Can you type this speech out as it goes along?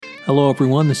Hello,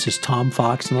 everyone. This is Tom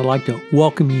Fox, and I'd like to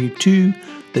welcome you to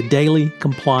the Daily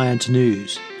Compliance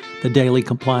News. The Daily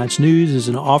Compliance News is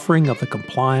an offering of the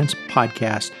Compliance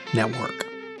Podcast Network.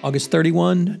 August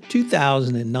 31,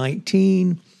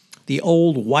 2019, the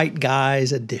Old White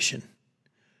Guys edition.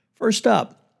 First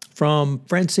up, from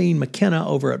Francine McKenna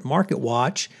over at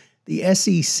MarketWatch, the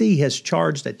SEC has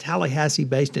charged a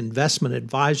Tallahassee-based investment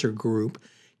advisor group,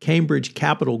 Cambridge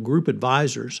Capital Group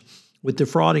Advisors, with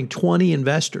defrauding 20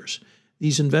 investors.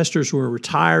 These investors were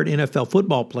retired NFL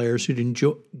football players who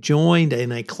joined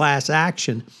in a class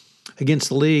action against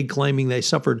the league, claiming they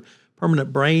suffered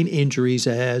permanent brain injuries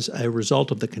as a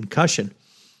result of the concussion.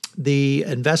 The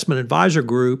investment advisor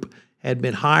group had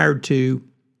been hired to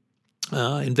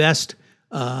invest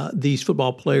these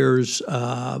football players'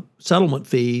 settlement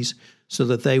fees so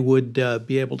that they would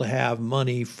be able to have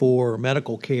money for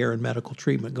medical care and medical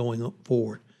treatment going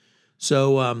forward.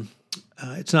 So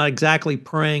it's not exactly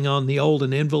preying on the old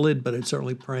and invalid, but it's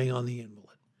certainly preying on the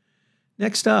invalid.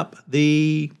 Next up,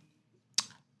 the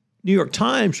New York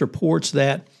Times reports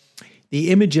that the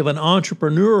image of an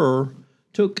entrepreneur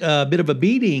took a bit of a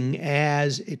beating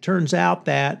as it turns out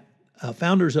that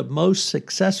founders of most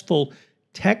successful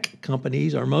tech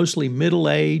companies are mostly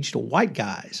middle-aged white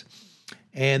guys,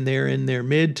 and they're in their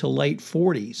mid to late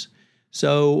 40s.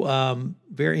 So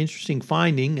very interesting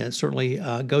finding. It certainly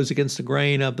goes against the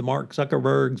grain of the Mark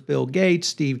Zuckerbergs, Bill Gates,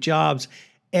 Steve Jobs,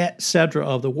 et cetera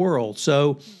of the world.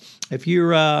 So if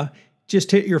you're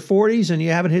just hit your 40s and you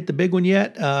haven't hit the big one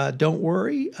yet, don't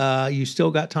worry. You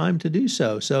still got time to do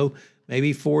so. So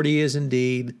maybe 40 is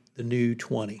indeed the new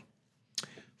 20.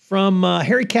 From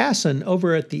Harry Casson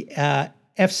over at the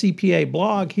FCPA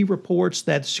blog, he reports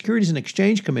that the Securities and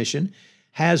Exchange Commission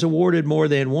has awarded more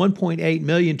than $1.8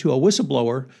 million to a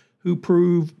whistleblower who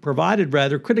provided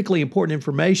critically important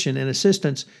information and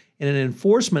assistance in an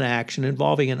enforcement action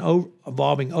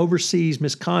involving overseas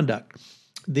misconduct.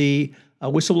 The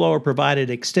whistleblower provided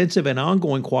extensive and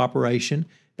ongoing cooperation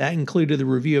that included the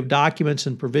review of documents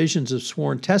and provisions of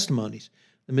sworn testimonies.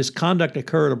 The misconduct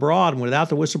occurred abroad, and without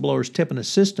the whistleblower's tip and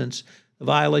assistance, the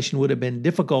violation would have been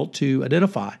difficult to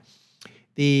identify.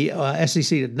 The SEC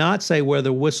did not say where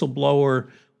the whistleblower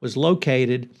was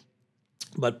located,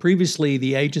 but previously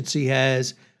the agency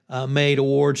has made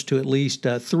awards to at least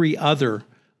 3 other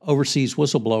overseas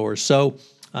whistleblowers. So,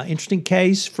 interesting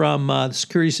case from the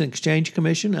Securities and Exchange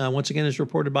Commission. Once again, is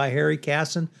reported by Harry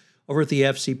Casson over at the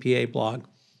FCPA blog.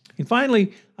 And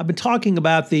finally, I've been talking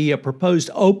about the proposed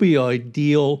opioid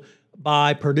deal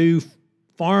by Purdue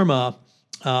Pharma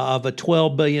of a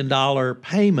 $12 billion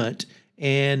payment,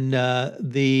 and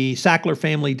the Sackler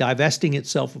family divesting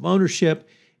itself of ownership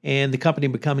and the company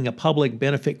becoming a public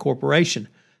benefit corporation.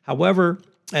 However,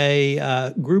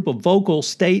 a group of vocal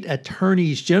state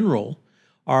attorneys general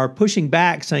are pushing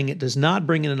back, saying it does not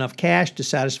bring in enough cash to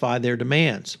satisfy their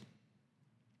demands.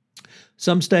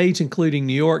 Some states, including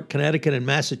New York, Connecticut, and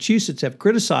Massachusetts, have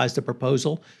criticized the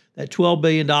proposal that $12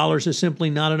 billion is simply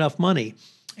not enough money.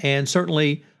 And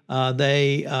certainly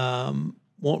they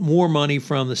want more money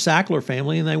from the Sackler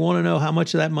family, and they want to know how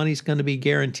much of that money is going to be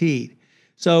guaranteed.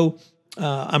 So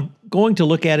I'm going to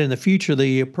look at in the future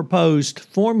the proposed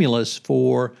formulas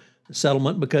for the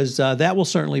settlement, because that will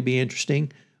certainly be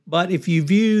interesting. But if you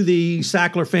view the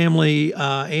Sackler family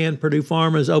and Purdue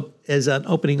Pharma as an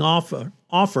opening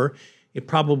offer, it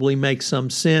probably makes some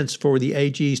sense for the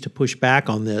AGs to push back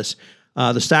on this.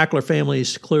 The Sackler family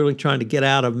is clearly trying to get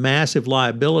out of massive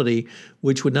liability,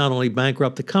 which would not only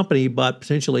bankrupt the company, but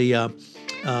potentially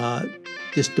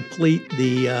just deplete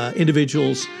the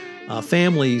individuals'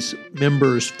 families'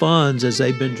 members' funds as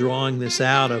they've been drawing this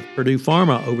out of Purdue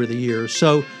Pharma over the years.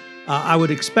 So I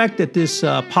would expect that this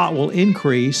pot will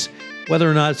increase. Whether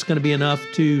or not it's going to be enough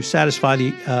to satisfy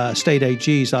the state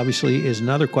AGs, obviously, is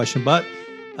another question. But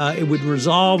it would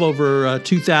resolve over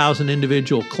 2,000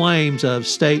 individual claims of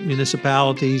state,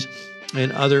 municipalities,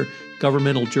 and other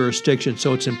governmental jurisdictions.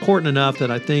 So it's important enough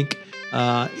that I think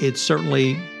it's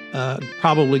certainly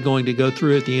probably going to go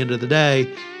through at the end of the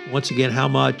day. Once again, how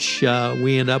much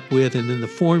we end up with, and then the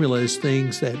formula is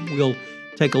things that we'll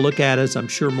take a look at, as I'm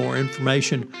sure more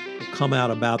information will come out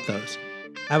about those.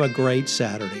 Have a great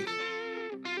Saturday.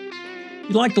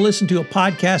 If you'd like to listen to a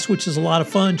podcast, which is a lot of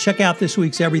fun, check out this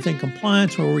week's Everything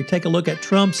Compliance, where we take a look at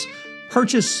Trump's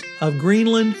purchase of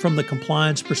Greenland from the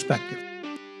compliance perspective.